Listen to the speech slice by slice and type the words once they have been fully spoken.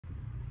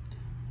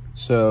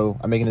So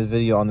I'm making this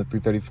video on the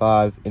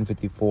 335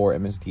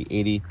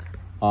 N54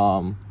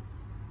 MSD80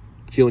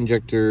 fuel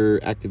injector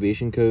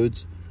activation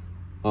codes,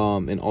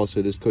 and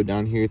also this code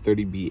down here,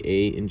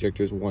 30BA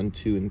injectors 1,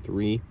 2, and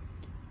 3,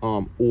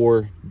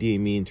 or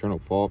DME internal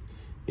fault.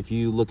 If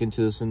you look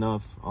into this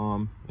enough,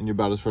 and you're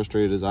about as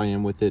frustrated as I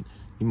am with it,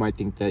 you might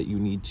think that you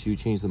need to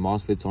change the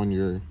MOSFETs on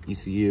your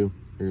ECU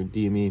or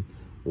DME,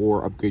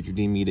 or upgrade your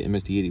DME to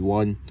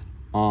MSD81.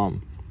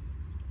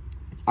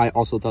 I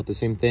also thought the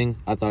same thing.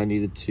 I thought I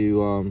needed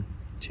to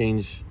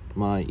change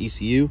my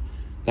ECU.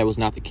 That was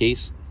not the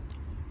case.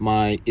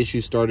 My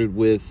issue started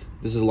with,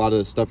 this is a lot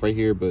of stuff right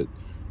here, but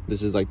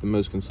this is like the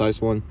most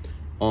concise one.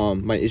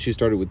 My issue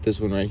started with this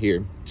one right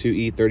here,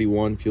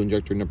 2E31 fuel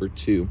injector number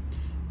 2.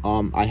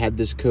 I had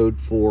this code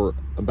for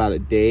about a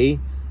day,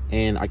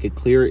 and I could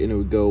clear it and it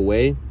would go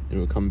away and it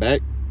would come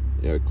back.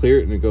 Clear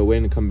it and it would go away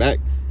and it would come back.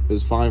 It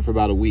was fine for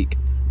about a week.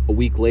 A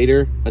week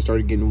later, I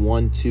started getting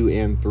 1, 2,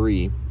 and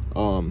 3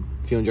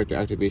 fuel injector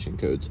activation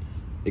codes.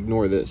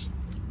 Ignore this.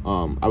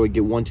 I would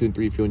get 1, 2, and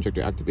 3 fuel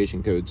injector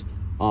activation codes.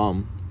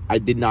 I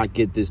did not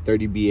get this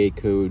 30BA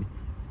code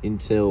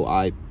until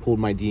I pulled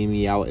my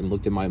DME out and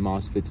looked at my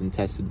MOSFETs and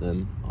tested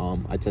them.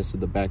 I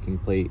tested the backing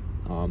plate,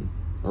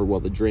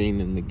 the drain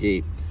and the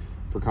gate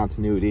for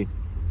continuity.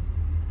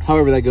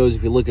 However that goes,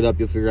 if you look it up,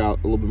 you'll figure out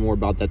a little bit more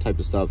about that type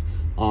of stuff.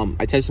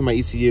 I tested my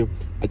ECU,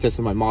 I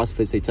tested my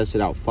MOSFETs, they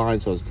tested out fine,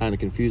 so I was kind of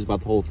confused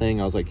about the whole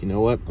thing. I was like, you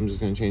know what, I'm just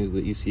going to change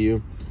the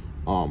ECU.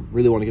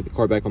 Really want to get the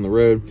car back on the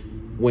road.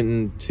 Went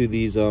into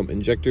these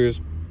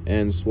injectors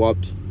and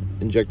swapped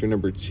injector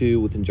number 2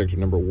 with injector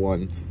number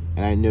 1.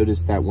 And I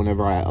noticed that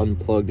whenever I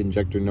unplugged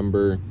injector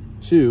number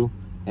 2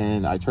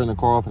 and I turned the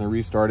car off and I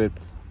restarted,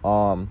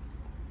 it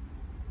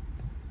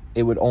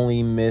would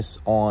only miss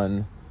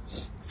on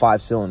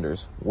 5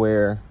 cylinders,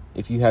 where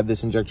if you have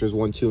this injectors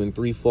 1, 2, and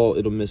 3 fault,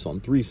 it'll miss on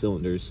 3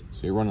 cylinders,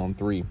 so you're running on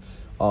 3.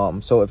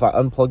 So if I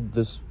unplug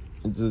this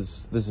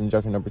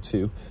injector number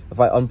 2, if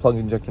I unplug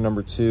injector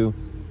number 2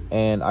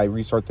 and I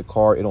restart the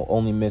car, it'll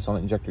only miss on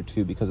injector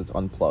 2 because it's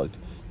unplugged.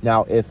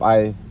 Now if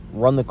I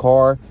run the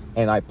car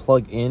and I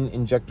plug in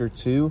injector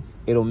 2,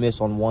 it'll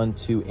miss on 1,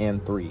 2,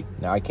 and 3.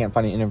 Now I can't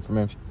find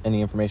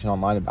any information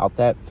online about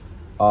that,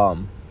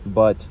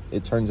 but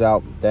it turns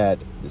out that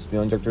this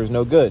fuel injector is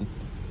no good.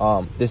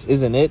 This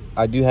isn't it.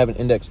 I do have an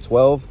index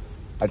 12.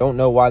 I don't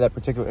know why that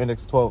particular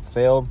index 12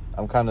 failed.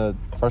 I'm kind of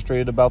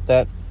frustrated about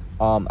that.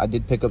 I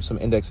did pick up some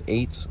index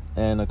 8s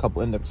and a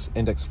couple index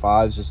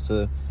 5s just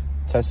to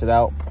test it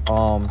out.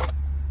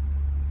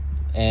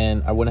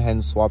 And I went ahead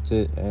and swapped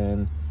it,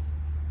 and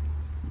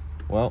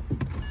well,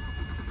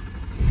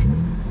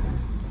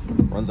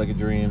 runs like a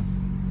dream.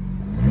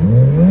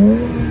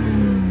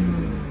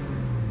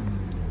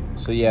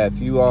 So yeah, if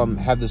you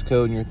have this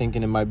code and you're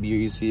thinking it might be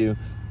your ECU,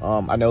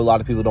 I know a lot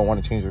of people don't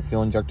want to change their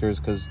fuel injectors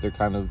because they're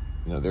kind of,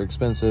 they're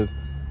expensive.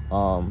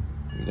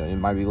 It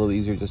might be a little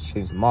easier just to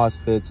change the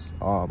MOSFETs,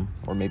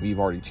 or maybe you've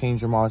already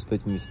changed your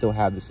MOSFET and you still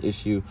have this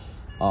issue.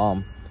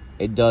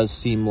 It does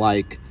seem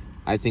like,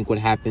 I think what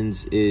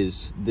happens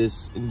is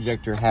this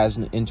injector has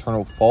an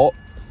internal fault,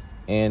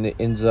 and it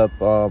ends up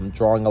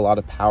drawing a lot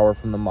of power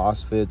from the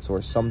MOSFETs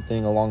or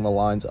something along the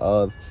lines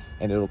of,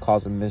 and it'll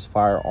cause a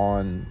misfire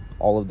on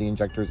all of the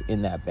injectors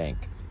in that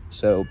bank.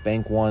 So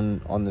bank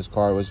 1 on this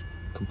car was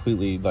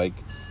completely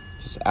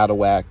just out of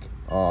whack,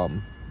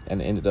 and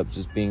it ended up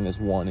just being this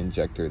one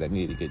injector that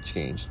needed to get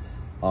changed.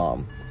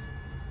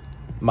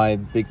 My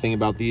big thing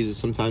about these is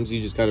sometimes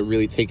you just got to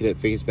really take it at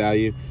face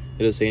value.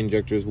 It'll say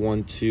injectors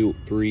 1, 2,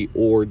 3,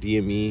 or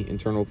DME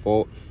internal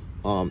fault.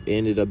 It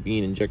ended up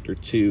being injector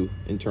 2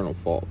 internal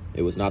fault.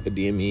 It was not the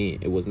DME,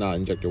 it was not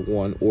injector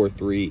 1 or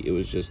 3, it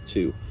was just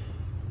 2.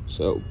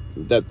 So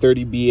that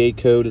 30BA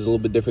code is a little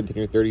bit different than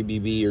your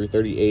 30BB or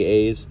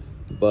 30AAs,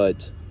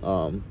 but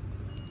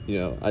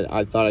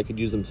I thought I could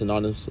use them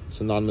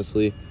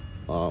synonymously.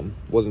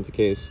 Wasn't the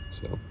case.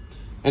 So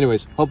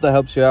anyways, hope that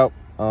helps you out.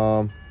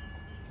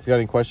 If you got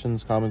any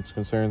questions, comments,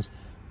 concerns,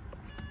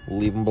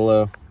 leave them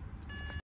below.